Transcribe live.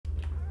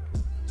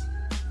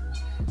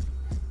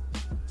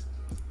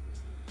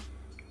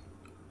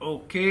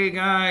Okay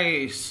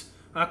guys,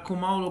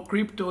 Akumalo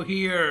Crypto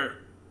here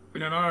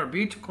with another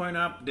Bitcoin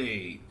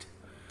update.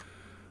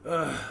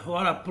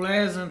 What a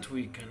pleasant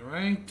weekend,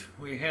 right?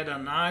 We had a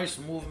nice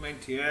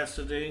movement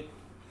yesterday,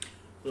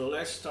 so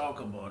let's talk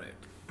about it.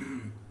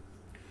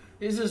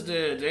 This is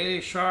the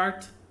daily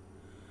chart.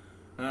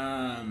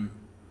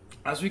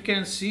 As we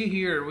can see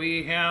here,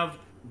 we have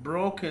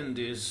broken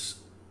this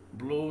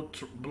blue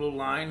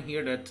line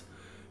here that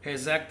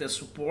has acted as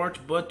support,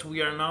 but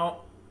we are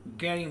now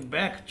getting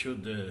back to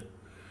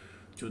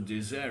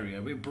this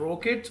area. We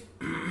broke it.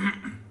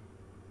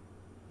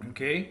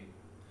 Okay,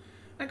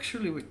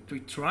 actually we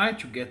tried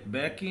to get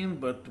back in,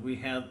 but we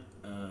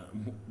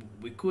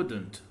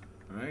couldn't,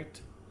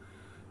 right?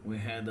 We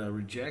had a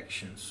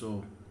rejection.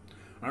 So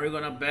are we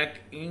gonna back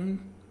in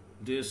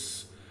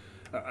this?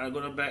 Are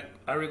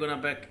we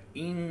gonna back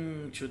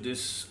into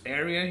this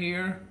area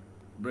here,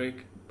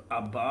 break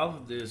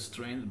above this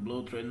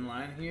blue trend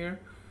line here,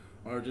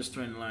 or this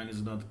trend line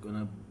is not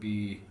gonna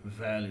be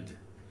valid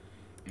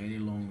any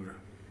longer?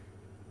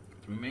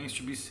 It remains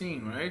to be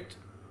seen, right?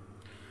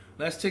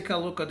 Let's take a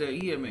look at the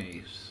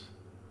EMAs.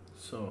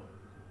 So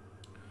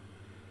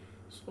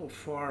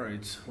far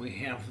we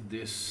have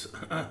this.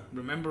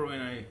 Remember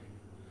when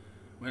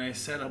I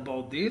said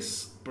about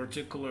this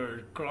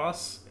particular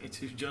cross,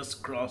 it is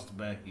just crossed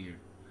back here.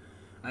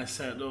 I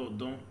said, oh,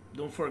 don't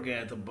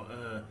forget about,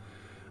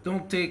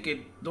 don't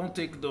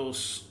take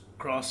those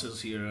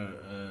crosses here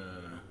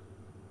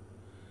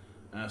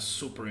as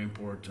super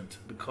important,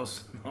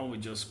 because now we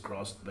just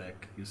crossed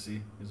back. You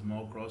see, a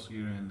small cross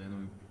here and then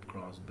we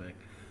crossed back.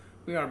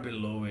 We are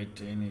below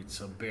it and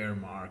it's a bear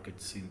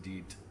market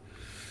indeed.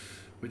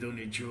 We don't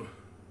need to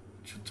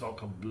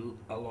talk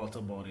a lot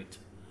about it.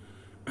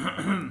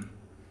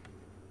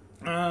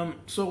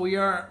 So we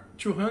are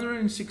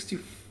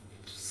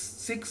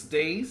 266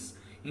 days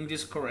in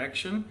this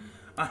correction.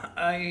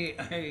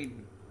 The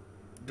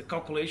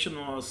calculation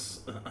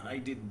was I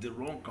did the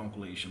wrong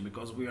calculation,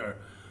 because we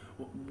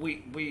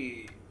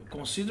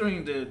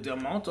considering the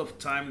amount of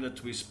time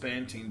that we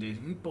spent in the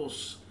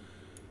impulse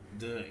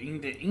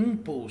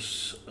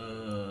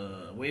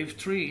wave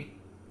 3.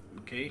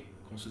 Okay,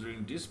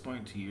 considering this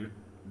point here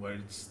where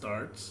it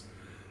starts,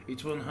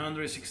 it's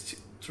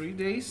 163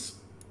 days.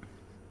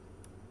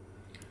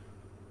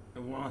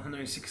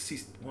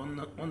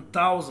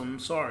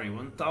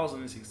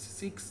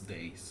 1066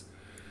 days,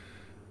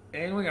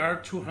 and we are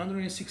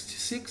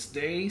 266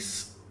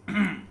 days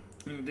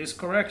in this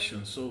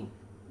correction. So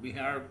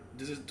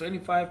this is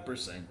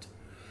 25%.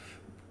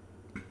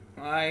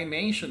 I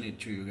mentioned it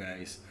to you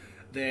guys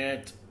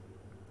that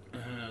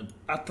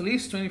at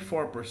least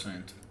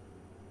 24%,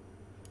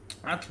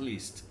 at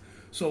least.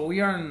 So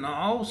we are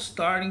now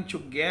starting to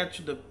get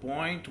to the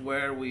point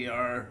where we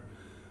are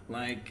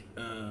like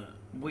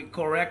we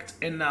correct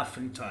enough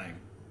in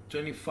time,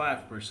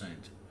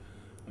 25%.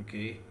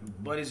 Okay,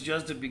 but it's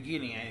just the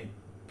beginning.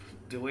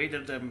 The way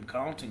that I'm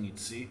counting it,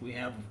 see, we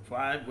have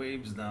 5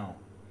 waves now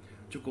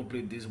to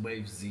complete this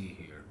wave Z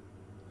here.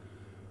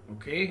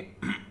 Okay.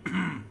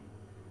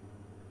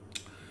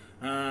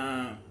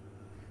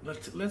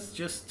 Let's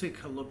just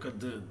take a look at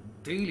the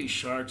daily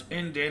chart,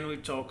 and then we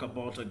talk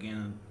about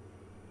again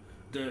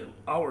the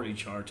hourly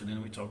chart, and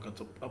then we talk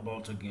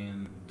about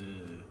again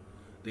the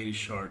daily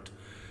chart,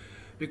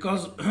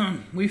 because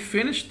we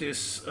finished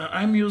this.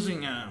 I'm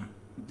using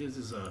this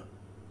is a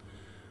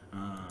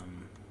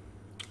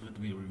let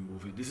me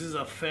remove it. This is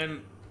a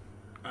fan,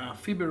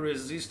 fiber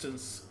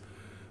resistance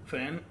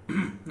fan.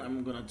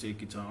 I'm gonna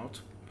take it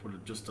out for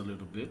just a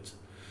little bit.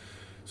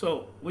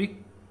 So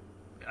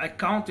I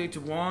counted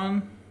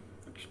one.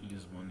 Actually,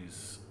 this one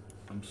is,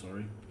 I'm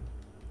sorry,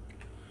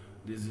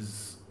 this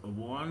is a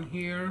 1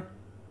 here.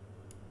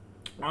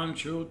 1,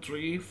 2,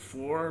 3,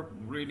 4.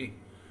 Really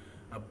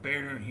a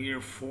pattern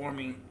here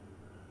forming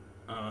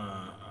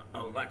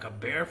like a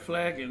bear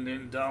flag, and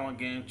then down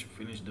again to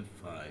finish the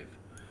 5.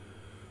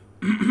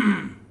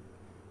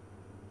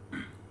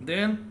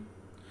 Then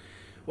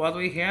what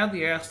we had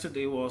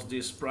yesterday was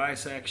this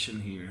price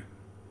action here.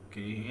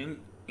 Okay, and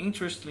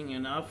interesting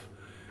enough,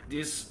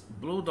 this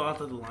blue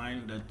dotted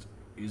line that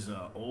is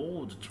an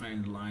old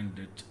trend line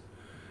that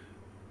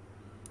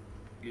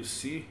you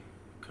see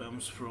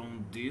comes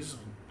from this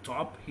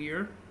top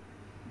here,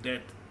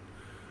 that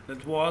is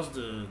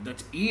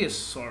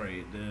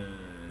the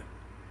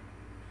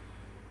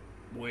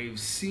wave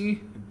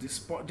C.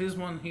 This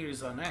one here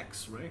is an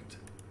X, right?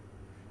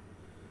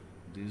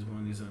 This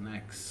one is an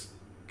X.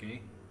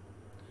 Okay,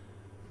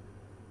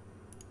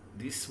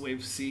 this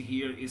wave C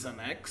here is an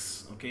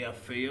X. Okay, a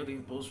failed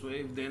impulse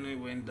wave. Then we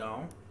went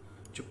down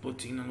to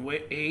put in a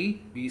wave A,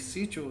 B,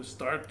 C to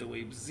start the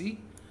wave Z.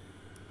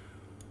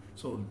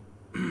 So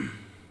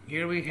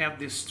here we have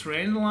this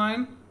trend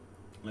line.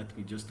 Let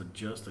me just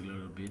adjust a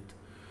little bit.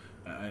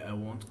 I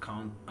won't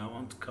count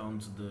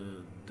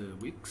the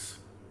wicks.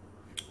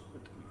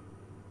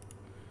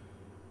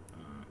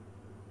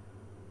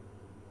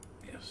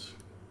 Yes.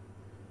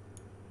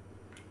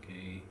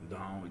 Okay,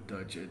 down we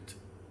touch it,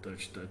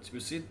 touch. You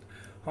see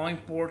how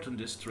important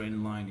this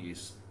trend line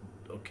is,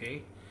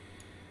 okay?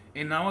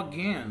 And now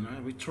again,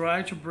 we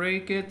try to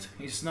break it.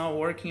 It's now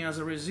working as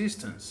a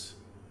resistance.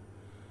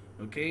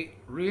 Okay,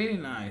 really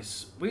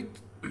nice.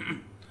 With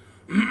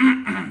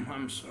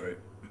I'm sorry.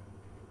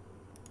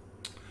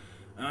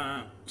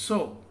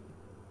 So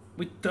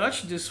we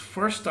touched this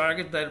first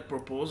target that I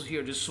proposed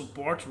here, this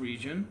support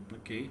region.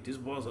 Okay, this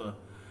was a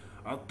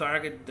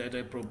target that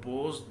I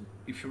proposed.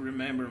 If you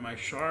remember my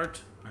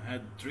chart, I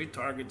had 3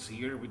 targets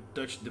here. We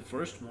touched the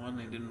first one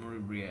and then we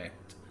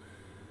react.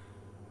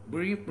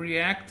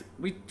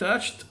 We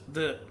touched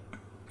the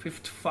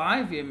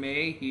 55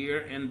 EMA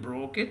here and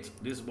broke it.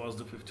 This was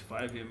the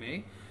 55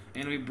 EMA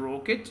and we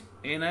broke it,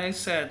 and I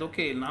said,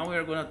 okay, now we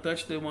are gonna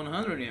touch the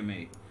 100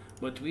 EMA,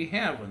 but we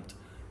haven't.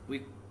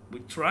 We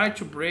tried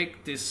to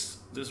break this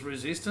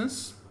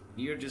resistance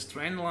here, this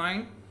trend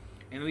line,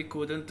 and we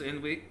couldn't,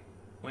 and we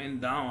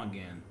went down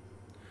again.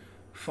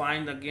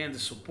 Find again the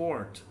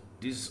support,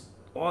 this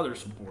other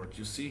support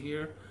you see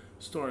here,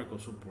 historical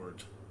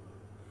support,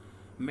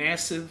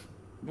 massive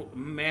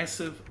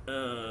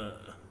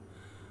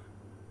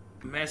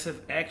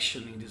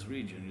action in this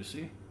region, you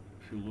see,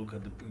 if you look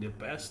at in the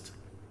past.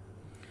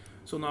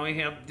 So now we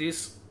have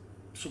this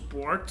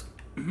support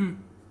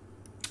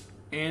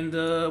and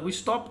we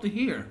stopped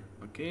here,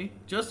 okay,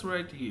 just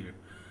right here,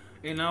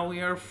 and now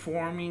we are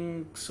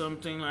forming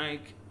something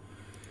like,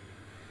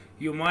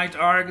 you might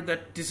argue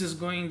that this is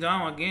going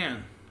down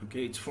again.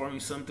 Okay, it's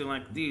forming something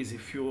like this.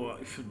 If you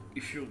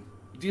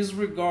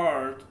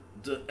disregard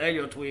the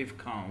Elliott wave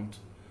count,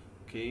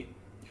 okay,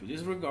 if you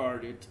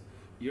disregard it,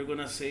 you're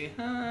gonna say,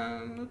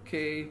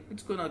 okay,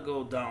 it's gonna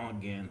go down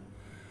again.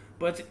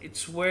 But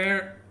it's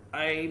where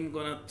I'm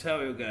gonna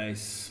tell you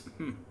guys,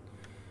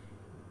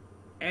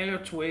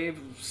 Elliott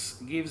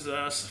waves gives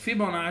us,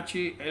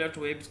 Fibonacci Elliott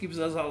waves gives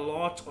us a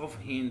lot of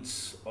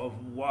hints of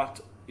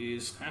what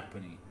is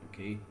happening,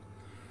 okay?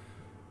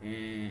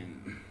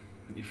 And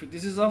if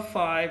this is a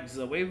 5, this is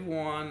a wave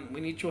 1,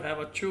 we need to have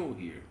a 2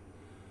 here.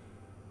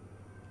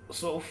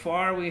 So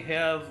far we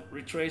have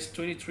retraced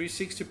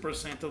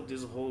 60% of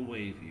this whole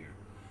wave here.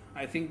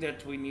 I think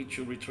that we need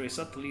to retrace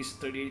at least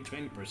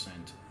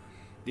 20%.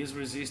 This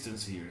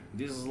resistance here,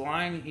 this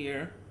line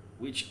here,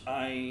 which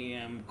I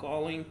am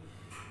calling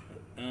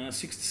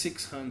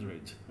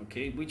 6600,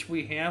 okay, which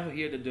we have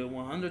here the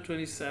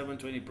 127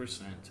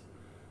 20%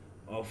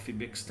 of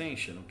fib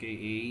extension, okay,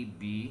 A,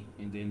 B,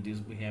 and then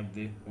this we have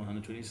the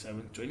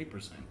 127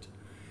 20%.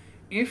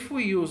 If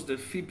we use the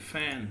fib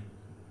fan,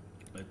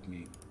 let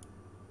me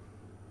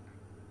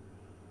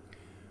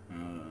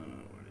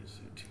what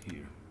is it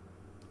here,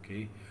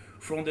 okay,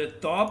 from the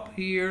top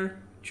here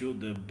to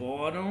the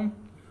bottom,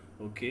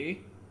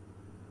 okay,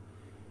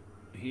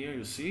 here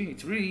you see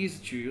it's really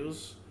easy to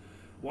use.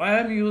 Why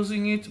I'm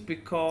using it?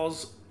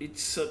 Because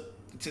it's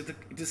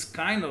this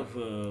kind of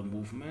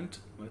movement.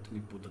 Let me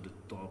put at the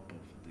top of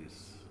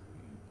this,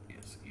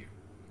 yes, here.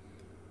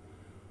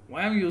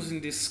 Why I'm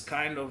using this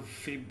kind of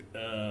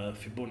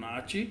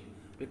Fibonacci?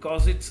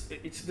 Because it's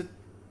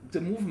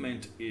the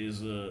movement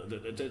is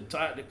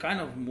the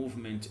kind of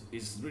movement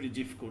is really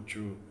difficult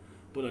to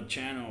put a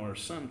channel or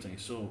something.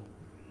 So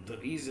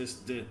the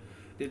easiest, the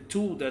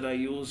tool that I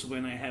use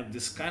when I have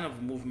this kind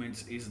of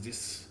movements is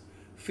this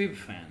fib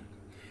fan,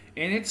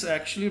 and it's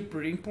actually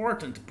pretty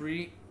important.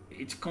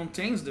 It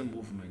contains the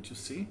movement. You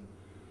see,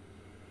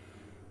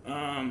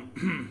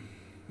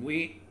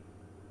 we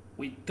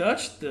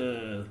touched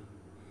the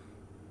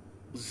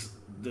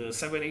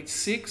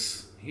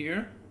 786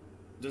 here.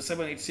 The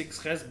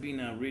 786 has been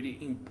a really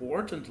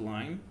important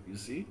line. You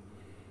see,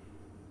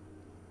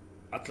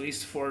 at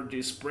least for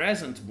this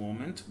present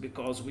moment,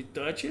 because we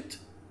touch it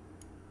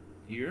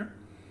here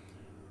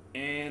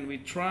and we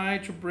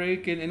tried to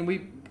break it, and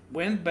we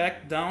went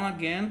back down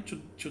again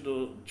to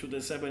the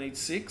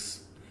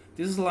 786.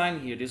 This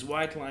line here, this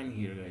white line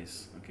here,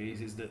 guys, okay,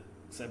 this is the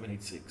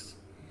 786.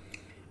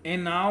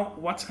 And now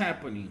what's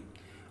happening?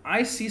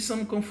 I see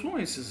some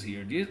confluences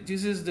here.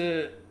 This is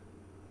the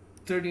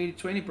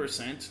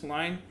 38-20%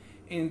 line,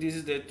 and this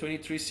is the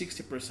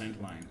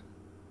 23-60% line.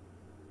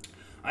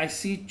 I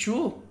see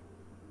two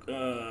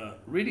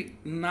really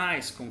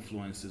nice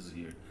confluences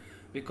here,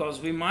 because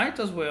we might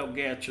as well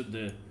get to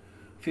the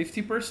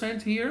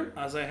 50% here,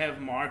 as I have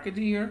marked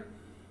here.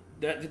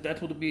 That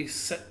would be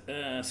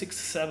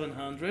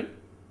 6,700,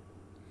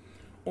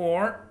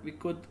 or we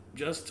could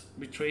just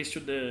retrace to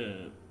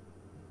the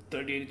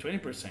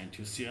 38-20%.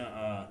 You see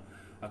a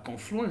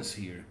confluence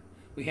here.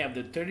 We have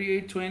the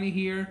 38-20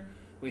 here,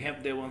 we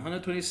have the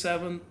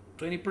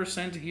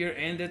 127-20% here,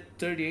 and the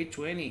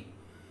 38-20%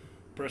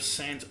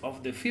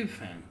 of the fib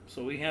fan.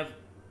 So we have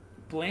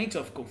plenty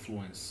of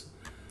confluence.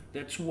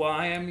 That's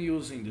why I'm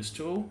using this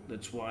tool.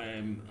 That's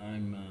why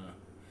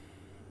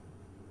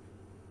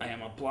I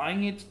am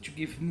applying it to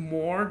give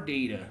more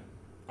data,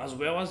 as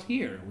well as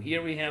here.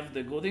 Here we have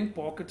the golden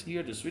pocket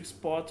here, the sweet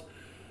spot,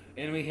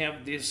 and we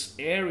have this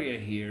area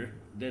here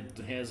that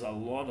has a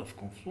lot of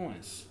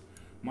confluence.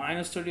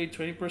 Minus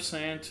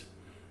 38-20%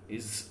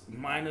 is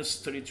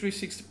minus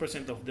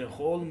 33-60% of the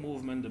whole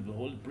movement, of the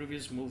whole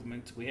previous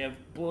movement. We have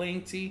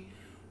plenty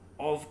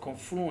of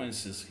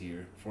confluences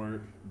here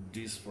for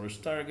this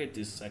first target,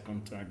 this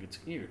second target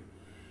here.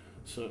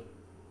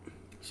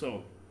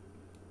 So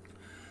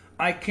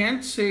I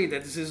can't say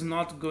that this is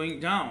not going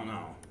down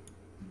now,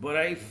 but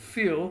I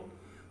feel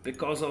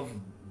because of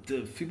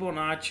the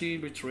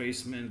Fibonacci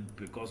retracement,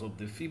 because of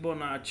the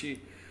Fibonacci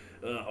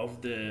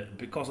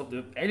because of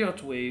the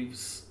Elliott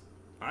waves,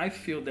 I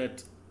feel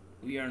that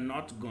we are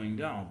not going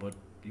down. But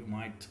you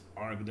might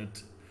argue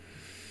that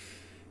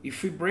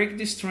if we break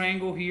this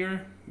triangle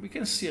here, we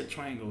can see a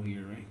triangle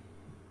here, right?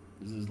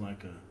 This is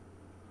like a,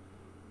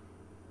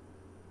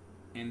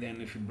 and then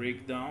if you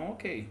break down,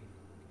 okay,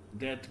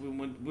 that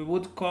we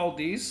would call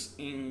this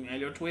in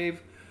Elliott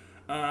wave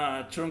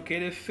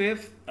truncated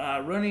fifth,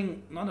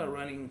 running, not a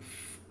running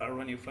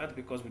flat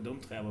because we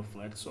don't have a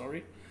flat,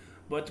 sorry,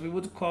 but we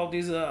would call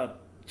this a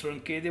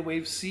truncated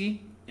wave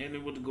C, and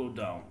it would go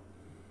down.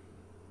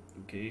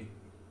 Okay,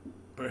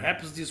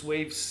 perhaps this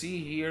wave C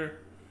here,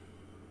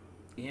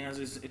 yes,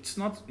 it's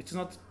not,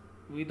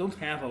 we don't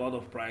have a lot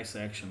of price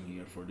action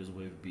here for this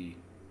wave B,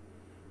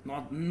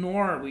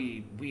 nor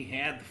we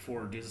had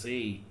for this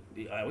A.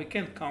 We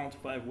can't count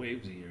 5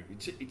 waves here.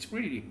 It's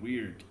really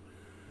weird.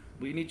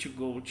 We need to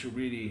go to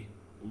really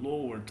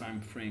lower time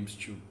frames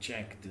to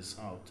check this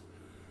out.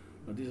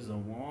 But this is a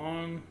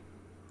 1,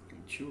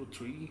 2,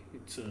 3.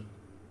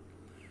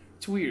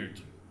 It's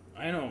weird.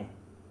 I know.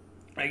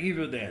 I give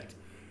you that.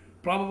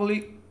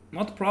 Probably,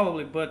 not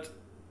probably, but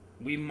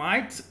we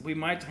might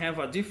have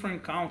a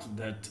different count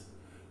that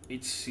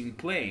it's in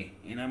play,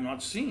 and I'm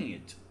not seeing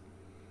it.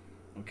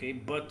 Okay,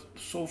 but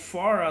so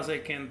far as I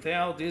can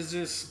tell, this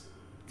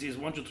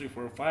 1, 2, 3,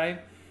 4, 5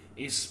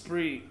 is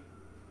pretty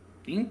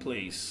in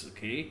place.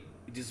 Okay,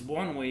 this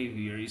one wave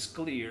here is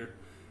clear,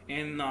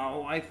 and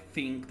now I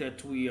think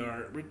that we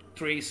are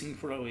retracing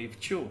for a wave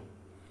 2.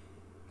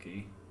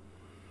 Okay,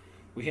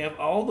 we have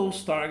all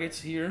those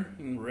targets here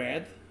in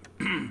red,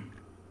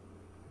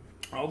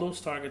 all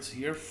those targets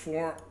here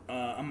for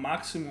a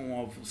maximum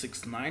of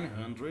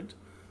 6,900.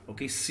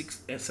 Okay,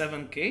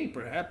 7K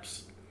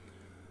perhaps.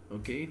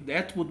 Okay,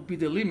 that would be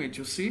the limit.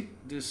 You see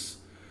this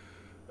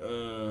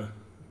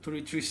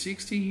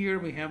 3360 here.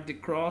 We have the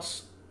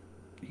cross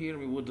here.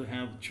 We would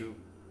have to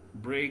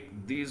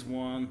break this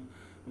one,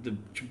 to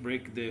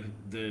break the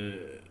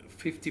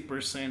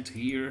 50%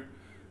 here,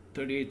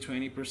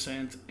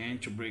 3820%,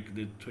 and to break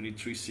the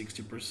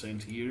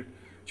 2360% here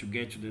to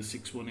get to the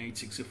 618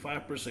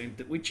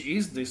 65%, which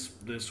is the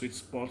sweet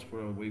spot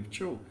for a wave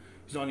 2.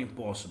 It's not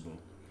impossible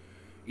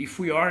if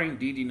we are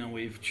indeed in a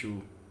wave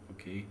 2.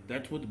 Okay,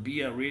 that would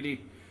be a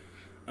really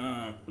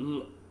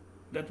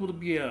that would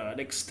be an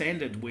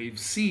extended wave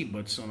C, but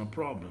it's not a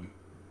problem.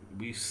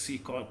 We see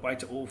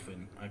quite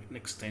often an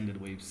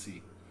extended wave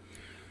C.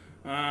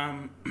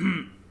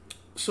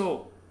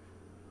 So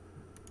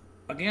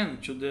again,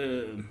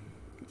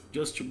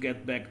 just to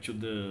get back to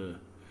the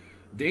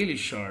daily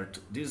chart,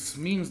 this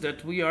means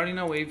that we are in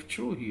a wave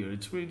 2 here.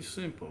 It's really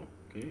simple.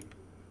 Okay,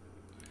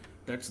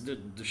 that's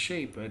the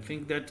shape. I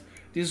think that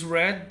this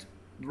red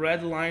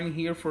line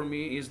here for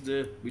me is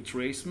the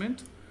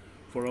retracement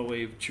for a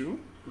wave 2.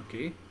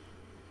 Okay,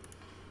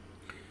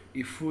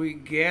 if we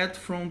get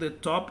from the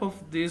top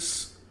of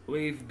this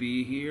wave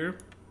B here,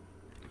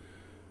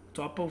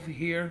 top of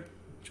here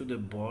to the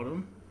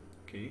bottom,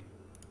 okay,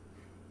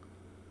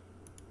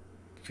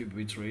 fib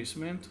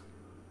retracement,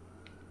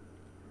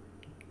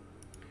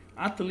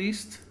 at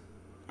least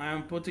I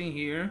am putting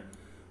here,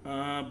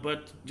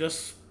 but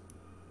just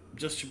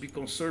to be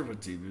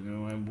conservative, you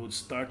know, I would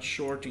start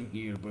shorting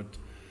here, but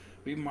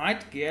we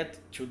might get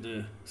to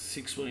the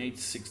 618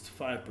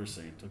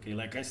 65%. Okay,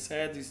 like I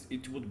said,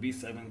 it would be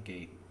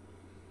 7K.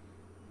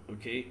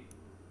 Okay,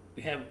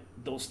 we have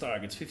those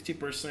targets: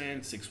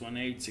 50%,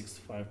 618,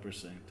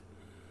 65%.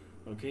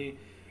 Okay,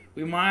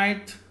 we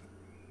might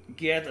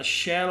get a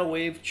shallow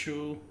wave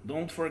 2.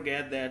 Don't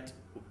forget that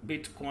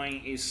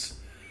Bitcoin is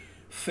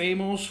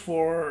famous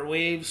for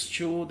waves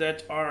 2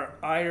 that are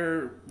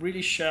either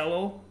really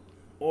shallow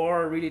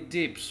or really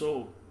deep.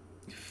 So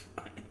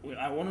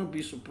I wouldn't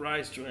be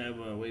surprised to have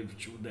a wave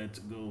 2 that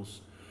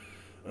goes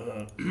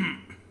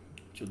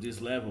to this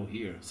level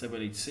here,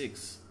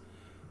 786.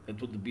 That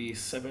would be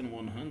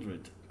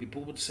 7,100.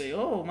 People would say,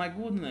 "Oh my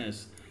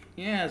goodness,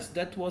 yes,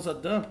 that was a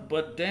dump,"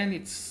 but then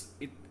it's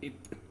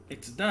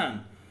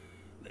done.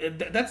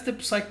 That's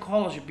the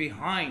psychology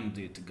behind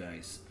it,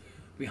 guys,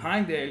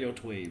 behind the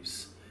Elliott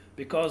waves,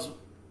 because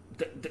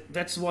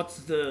that's what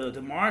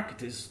the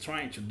market is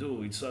trying to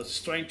do.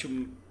 It's trying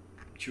to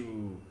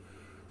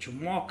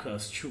mock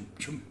us,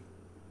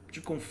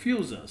 to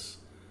confuse us.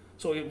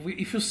 So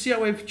if you see a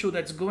wave 2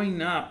 that's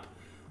going up,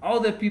 all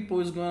the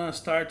people is gonna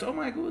start, "Oh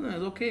my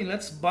goodness, okay,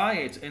 let's buy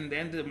it," and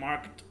then the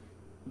market,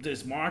 the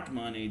smart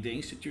money, the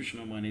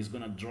institutional money is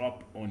gonna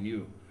drop on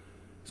you.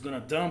 It's gonna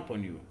dump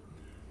on you,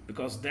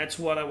 because that's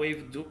what a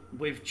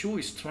wave 2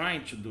 is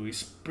trying to do,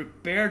 is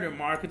prepare the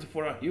market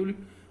for a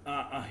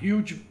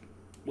huge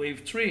wave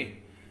 3.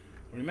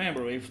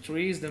 Remember, wave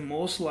 3 is the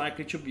most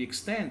likely to be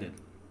extended.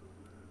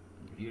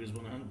 Here is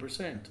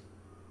 100%.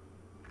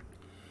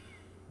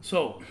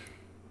 So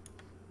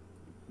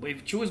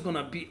wave 2 is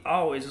gonna be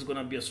always is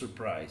gonna be a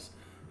surprise.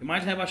 You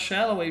might have a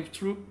shallow wave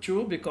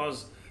 2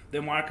 because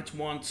the market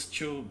wants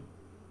to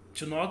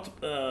not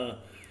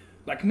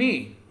like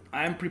me.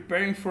 I'm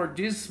preparing for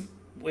this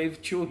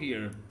wave 2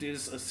 here,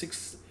 this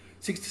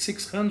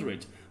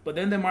 6600, but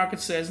then the market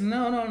says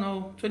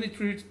no,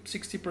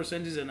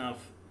 23-60% is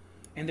enough,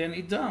 and then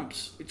it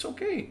dumps. It's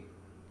okay.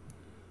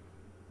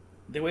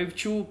 The wave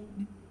 2,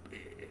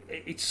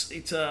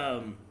 it's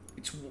a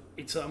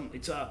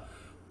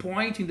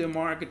point in the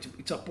market.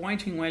 It's a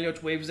point in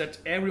Elliott waves that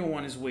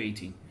everyone is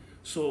waiting.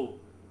 So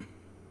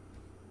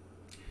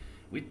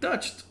we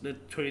touched the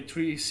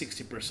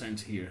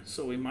 23-60% here,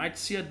 so we might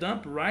see a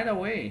dump right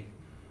away.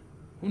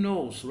 Who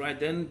knows, right?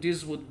 Then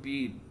this would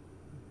be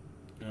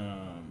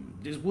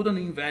this wouldn't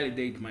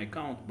invalidate my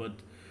count, but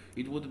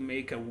it would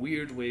make a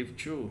weird wave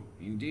 2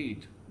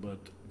 indeed, but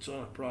it's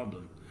not a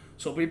problem.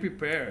 So be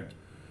prepared.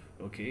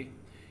 Okay,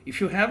 if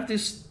you have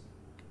this,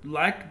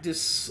 like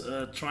this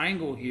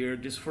triangle here,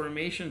 this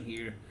formation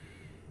here,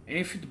 and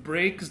if it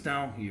breaks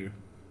down here,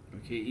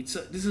 okay,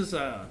 this is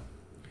a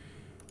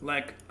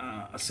like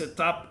a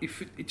setup.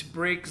 If it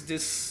breaks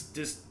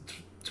this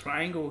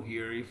triangle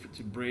here, if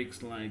it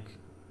breaks, like,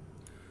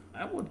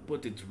 I would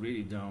put it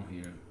really down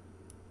here,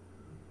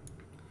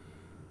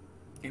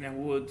 and I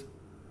would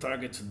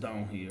target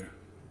down here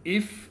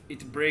if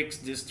it breaks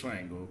this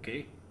triangle.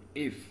 Okay,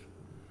 if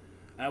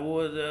I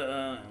would,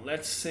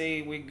 let's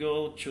say we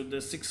go to the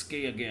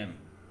 6K again.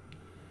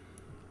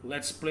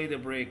 Let's play the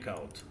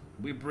breakout.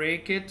 We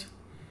break it,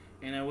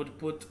 and I would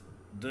put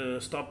the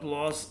stop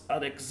loss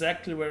at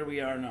exactly where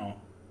we are now.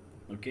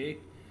 Okay,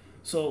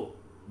 so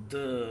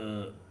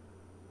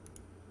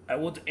I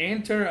would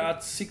enter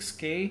at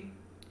 6K.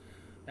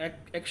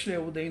 Actually, I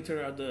would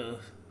enter at the,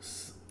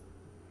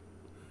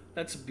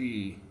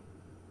 we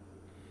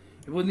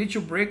would need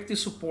to break the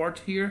support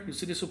here. You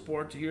see the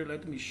support here?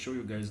 Let me show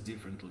you guys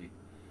differently.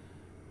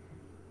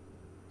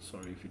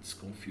 Sorry if it's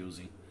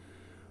confusing.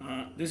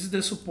 This is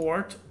the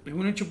support. We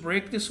need to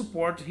break the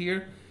support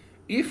here.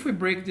 If we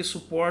break the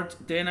support,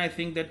 then I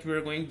think that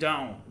we're going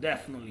down.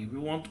 Definitely, we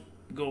won't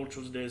go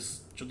to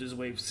this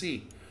wave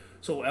C.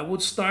 So I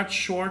would start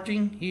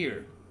shorting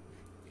here.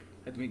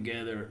 Let me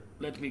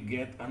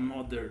get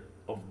another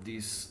of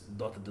this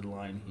dotted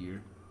line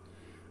here.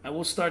 I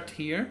will start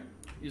here.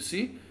 You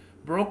see,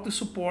 broke the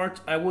support.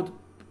 I would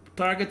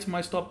target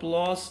my stop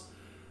loss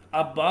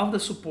above the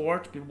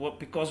support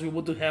because we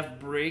would have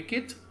break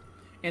it,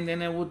 and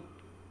then I would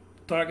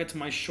target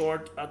my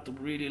short at the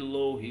really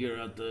low here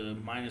at the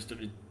minus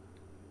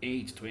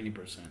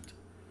 38-20%.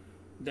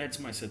 That's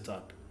my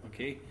setup.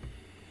 Okay,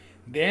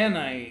 then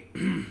I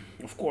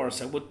of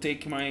course I would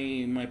take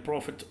my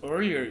profit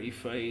earlier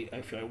if I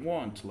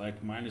want,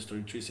 like minus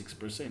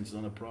 33.6%. It's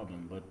not a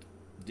problem, but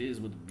this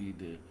would be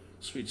the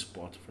sweet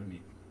spot for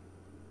me.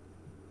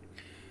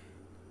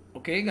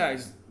 Okay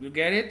guys, you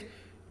get it?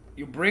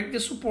 You break the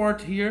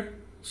support here,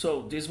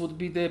 so this would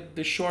be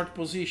the short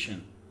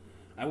position.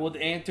 I would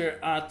enter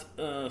at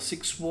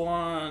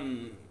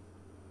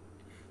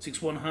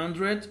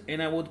 6100,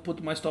 and I would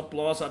put my stop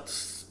loss at,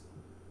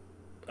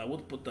 I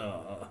would put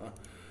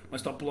my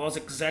stop loss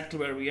exactly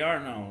where we are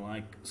now,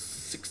 like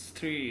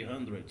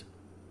 6300.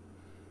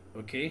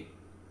 Okay,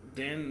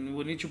 then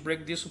we need to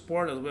break this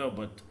support as well,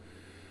 but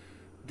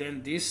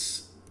then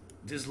this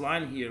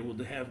line here would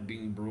have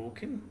been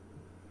broken,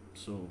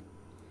 so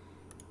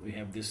we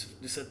have this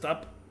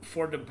setup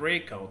for the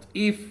breakout.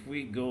 If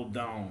we go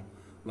down,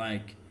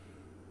 like,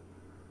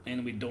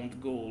 and we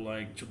don't go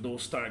like to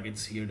those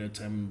targets here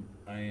that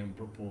I am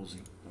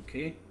proposing.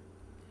 Okay,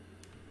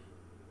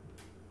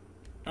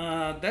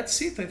 that's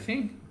it, I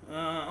think.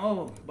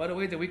 Oh, by the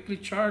way, the weekly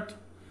chart.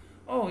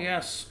 Oh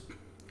yes,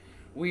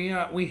 we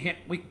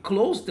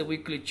closed the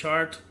weekly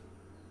chart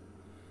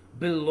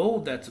below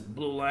that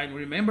blue line.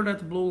 Remember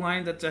that blue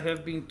line that I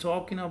have been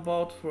talking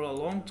about for a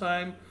long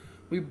time?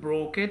 We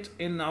broke it,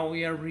 and now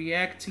we are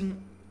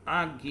reacting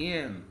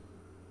again.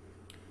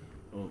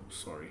 Oh,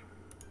 sorry.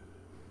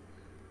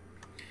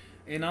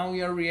 And now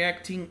we are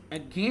reacting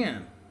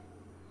again.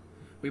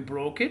 We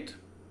broke it,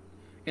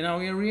 and now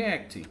we are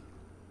reacting.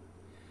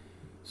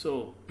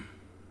 So,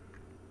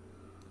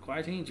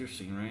 quite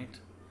interesting, right?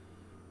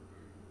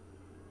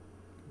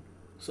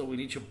 So we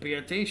need to pay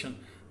attention,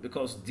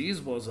 because this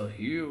was a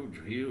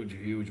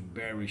huge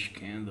bearish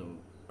candle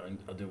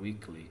at the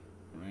weekly,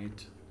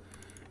 right?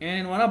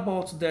 And what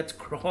about that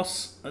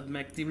cross at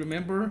MACD?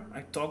 Remember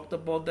I talked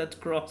about that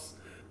cross?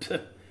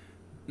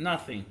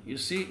 Nothing. You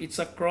see, it's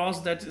a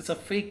cross it's a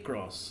fake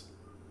cross.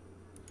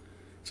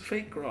 It's a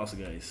fake cross,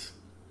 guys.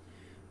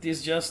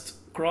 This just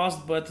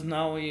crossed, but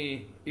now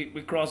we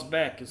cross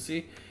back. You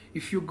see,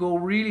 if you go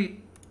really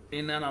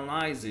and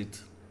analyze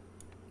it,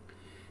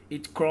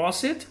 it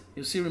crossed it.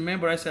 You see,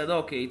 remember I said,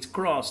 okay, it's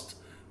crossed,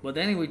 but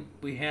then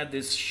we had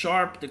this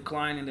sharp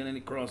decline, and then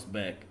it crossed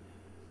back.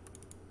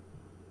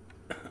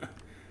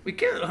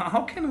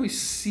 How can we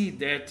see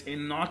that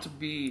and not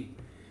believe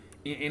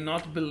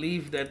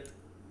that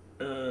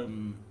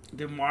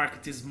the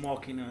market is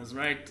mocking us,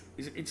 right?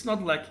 It's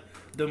not like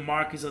the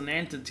market is an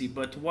entity,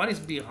 but what is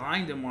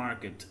behind the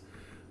market?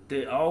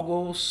 The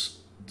algos,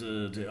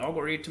 the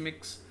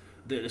algorithmics,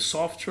 the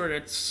software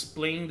that's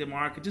playing the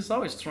market is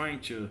always trying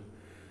to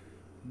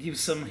give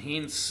some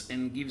hints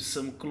and give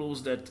some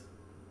clues that,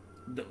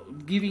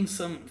 giving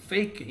some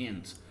fake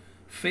hints,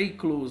 fake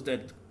clues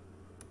that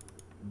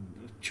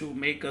to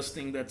make us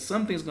think that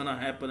something's gonna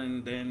happen,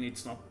 and then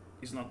it's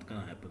not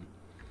gonna happen.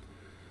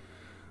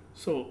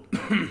 So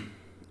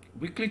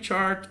weekly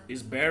chart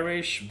is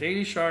bearish,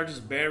 daily chart is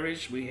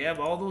bearish. We have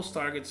all those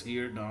targets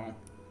here now.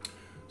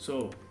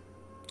 So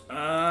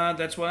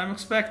that's what I'm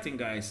expecting,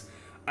 guys.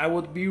 I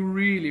would be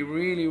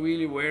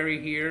really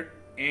wary here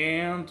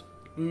and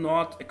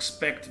not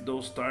expect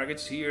those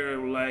targets here.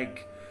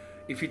 Like,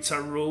 if it's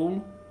a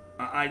rule,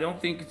 I don't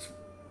think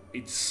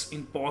it's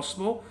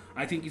impossible.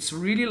 I think it's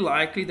really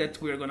likely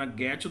that we're gonna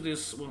get to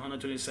this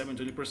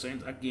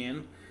 127.20%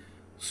 again,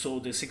 so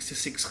the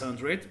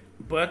 6600,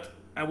 but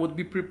I would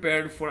be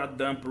prepared for a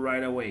dump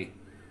right away.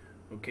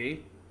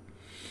 Okay.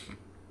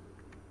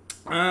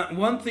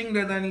 One thing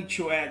that I need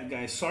to add,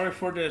 guys, sorry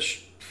for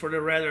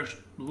the rather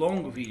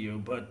long video,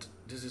 but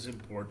this is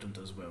important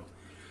as well.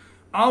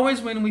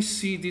 Always when we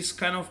see this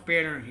kind of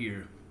pattern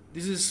here,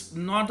 this is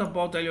not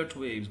about Elliott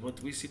waves,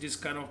 but we see this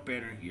kind of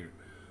pattern here.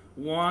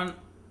 One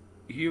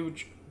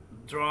huge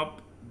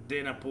drop,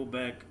 then a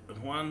pullback.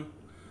 One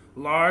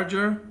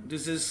larger,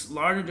 this is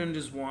larger than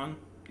this one,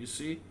 you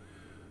see?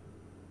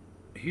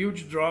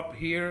 Huge drop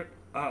here,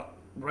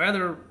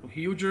 rather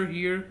huger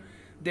here.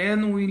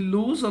 Then we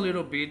lose a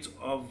little bit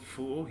of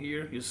full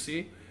here, you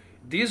see?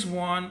 This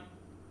one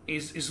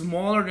is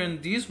smaller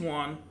than this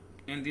one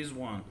and this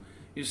one.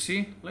 You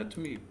see? Let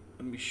me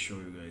show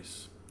you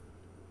guys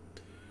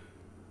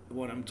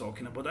what I'm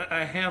talking about.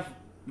 I have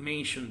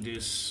mentioned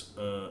this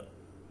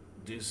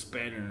this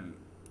pattern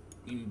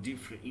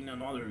in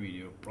another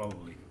video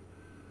probably.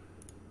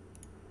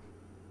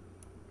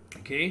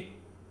 Okay,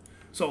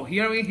 so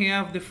here we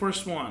have the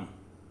first one,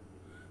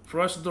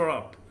 first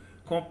drop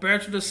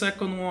compared to the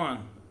second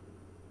one.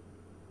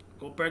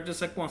 Compared to the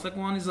second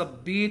one is a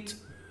bit,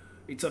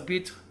 it's a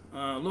bit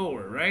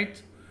lower,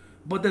 right?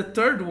 But the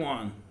third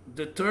one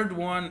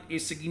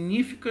is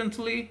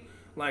significantly,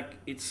 like,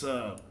 it's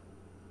I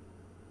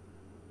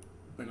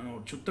don't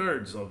know,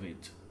 2/3 of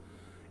it.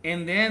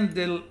 And then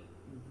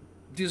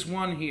this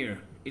one here,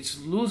 it's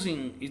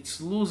losing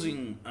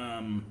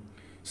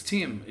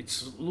steam,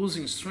 it's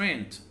losing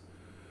strength.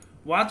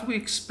 What we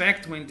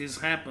expect when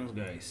this happens,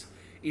 guys,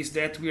 is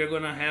that we are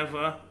gonna have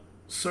a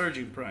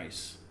surging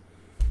price.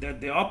 That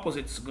the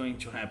opposite is going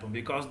to happen,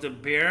 because the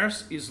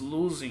bears is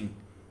losing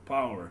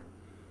power.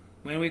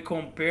 When we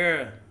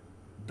compare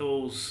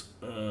those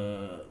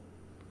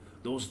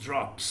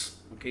drops,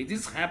 okay,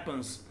 this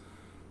happens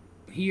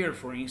here,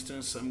 for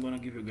instance. I'm gonna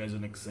give you guys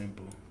an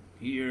example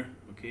here,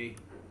 okay.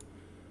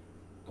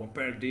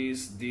 Compare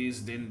this,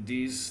 then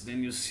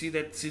you see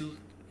that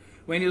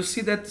when you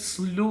see that it's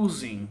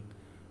losing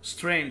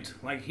strength,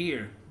 like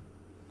here,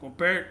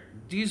 compare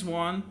this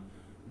one,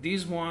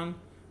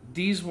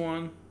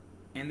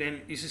 and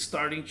then it's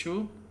starting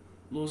to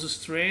lose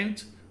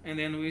strength, and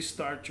then we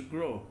start to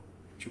grow,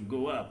 to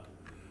go up.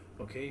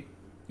 Okay,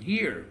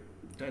 here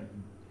that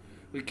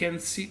we can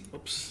see,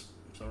 oops,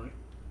 sorry,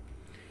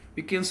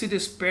 we can see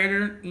this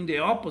pattern in the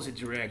opposite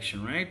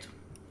direction, right?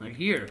 Like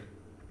here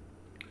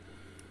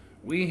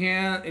we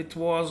had, it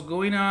was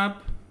going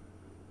up,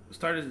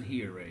 started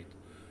here, right?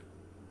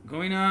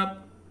 Going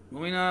up,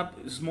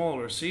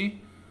 smaller,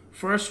 see?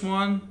 First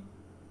one,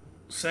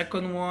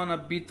 second one a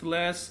bit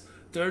less,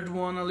 third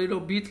one a little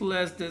bit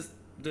less.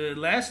 The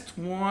last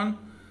one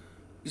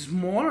is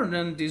smaller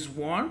than this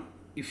one,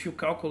 if you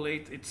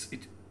calculate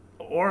it,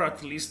 or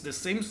at least the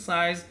same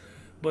size,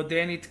 but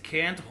then it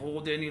can't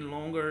hold any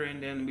longer,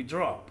 and then we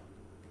drop.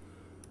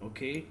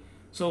 Okay,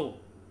 so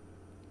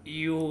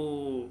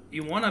you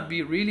want to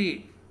be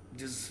really,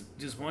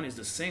 this one is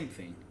the same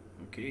thing.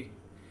 Okay,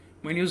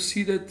 when you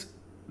see that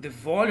the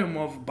volume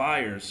of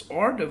buyers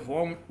or the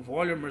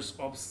volumes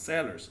of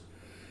sellers,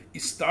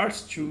 it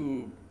starts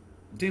to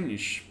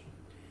diminish,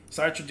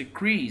 start to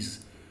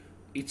decrease,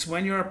 it's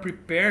when you are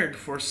prepared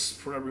for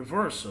a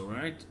reversal,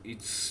 right?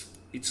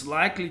 It's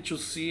likely to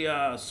see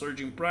a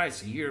surging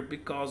price here,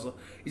 because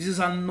this is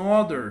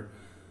another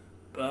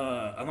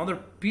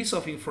piece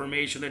of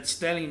information that's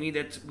telling me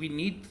that we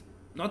need,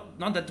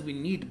 not that we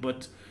need,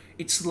 but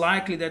it's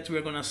likely that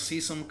we're gonna see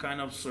some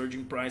kind of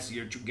surging price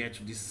here to get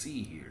to this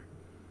C here.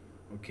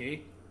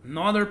 Okay,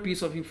 another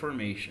piece of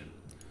information,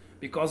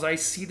 because I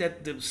see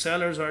that the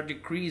sellers are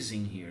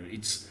decreasing here.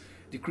 It's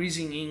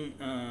decreasing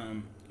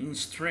in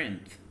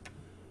strength,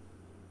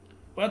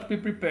 but be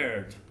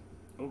prepared.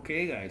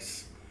 Okay,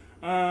 guys,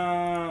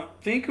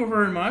 thank you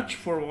very much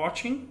for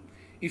watching.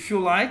 If you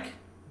like,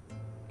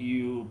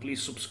 you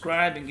please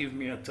subscribe and give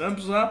me a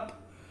thumbs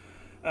up.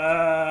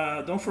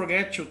 Don't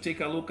forget to take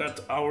a look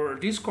at our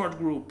Discord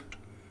group.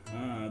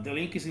 The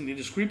link is in the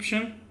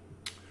description.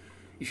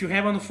 If you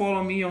haven't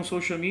followed me on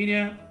social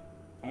media,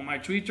 on my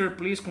Twitter,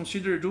 please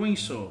consider doing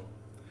so.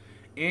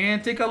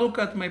 And take a look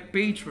at my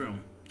Patreon.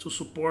 to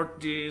support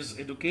this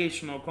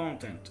educational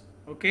content.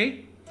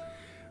 Okay?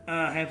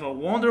 Have a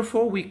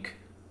wonderful week.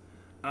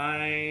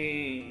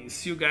 I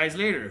see you guys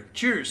later.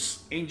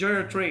 Cheers. Enjoy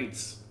your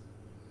trades.